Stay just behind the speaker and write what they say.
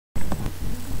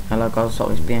Hello guys,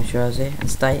 it's BMStudiosz here, and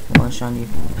today I'm going to show you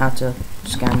how to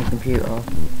scan your computer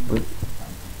with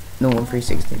Norton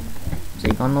 360. So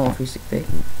you go on Norton 360.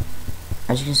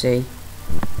 As you can see,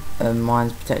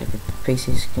 mine's protected with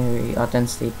PC security,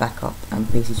 identity, backup, and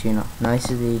PC tuner. Now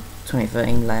this is the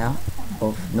 2013 layout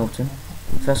of Norton.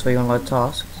 First of all, you want to go to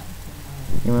tasks.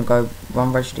 You want to go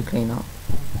run register cleanup.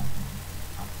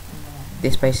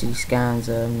 This basically scans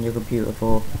your computer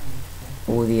for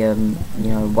all the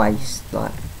waste,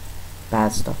 like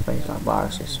bad stuff, basically like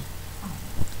viruses.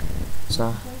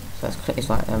 So it's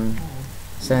like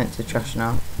send it to trash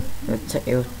now.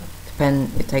 It'll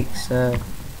depend. It takes if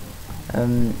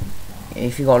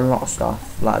you got a lot of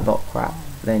stuff, like a lot of crap,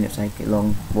 then it'll take a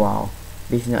long while.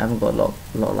 But if you haven't got a lot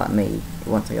like me, it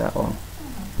won't take that long.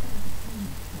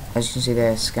 As you can see,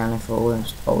 they're scanning for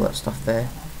all that stuff there,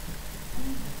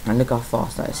 and look how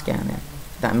fast that is scanning.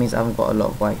 That means I haven't got a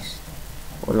lot of waste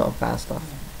or a lot of bad stuff.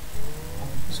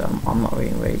 So I'm not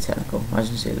really technical. As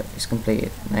you can see, look, it's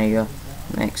completed. There you go.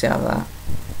 Exit out of that.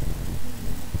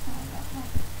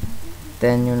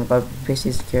 Then you're gonna go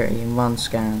PC security and run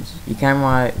scans. You can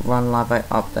run live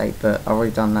update, but I've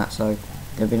already done that, so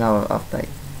there'll be no update.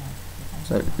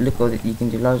 So look, you can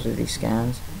do loads of these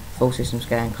scans: full system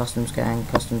scan, custom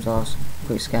task,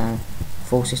 quick scan,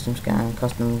 full system scan,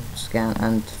 custom scan,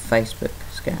 and Facebook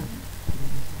scan.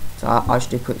 So I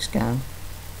should do quick scan.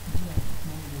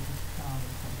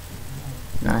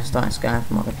 Now it's starting scanning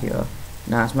from my computer.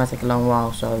 Now it's going to take a long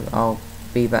while, so I'll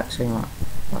be back soon.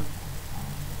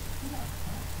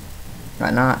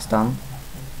 Right now that's done.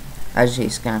 As you see,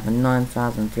 it's scanned for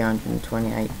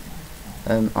 9,328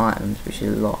 items, which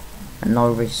is a lot, and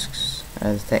no risks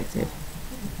detected.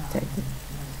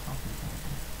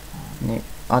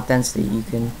 Identity, you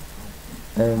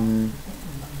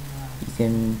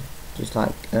can just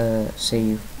like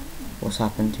see what's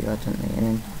happened to your identity, and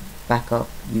then backup,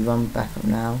 you run backup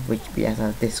now, which you have to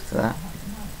have a disk for that.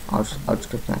 I'll just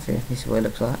click that for you. This is what it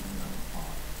looks like.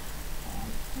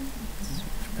 Just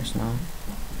press now.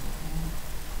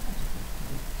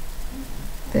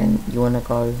 Then you want to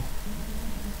go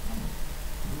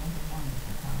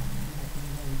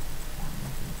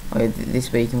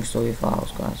this way you can restore your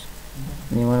files, guys.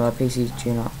 And you want to go PC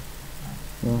tune up.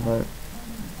 You want to go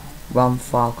run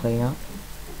file cleanup,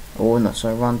 or not,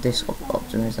 so run disk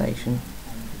optimization.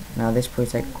 Now this probably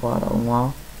take quite a long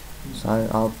while, so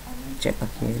I'll check back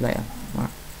to you later.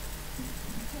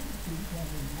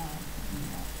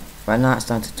 Right now it's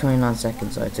down to 29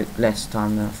 seconds, so it took less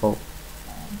time than I thought.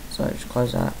 So just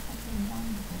close that.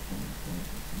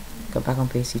 Go back on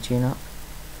PC tune up.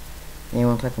 Then you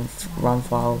want to click on run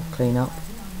file cleanup.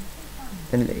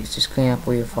 Then it's just clean up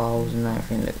all your files and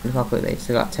everything. Look how quickly it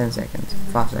took, like 10 seconds,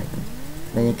 5 seconds.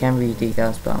 Then you can read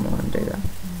details, but I'm not going to do that.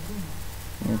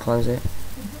 You can close it.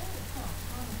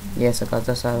 Yeah, so guys,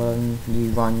 that's how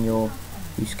you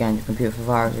scan your computer for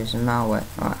viruses and malware.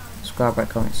 Alright, subscribe, rate,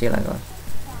 comment, see you later guys.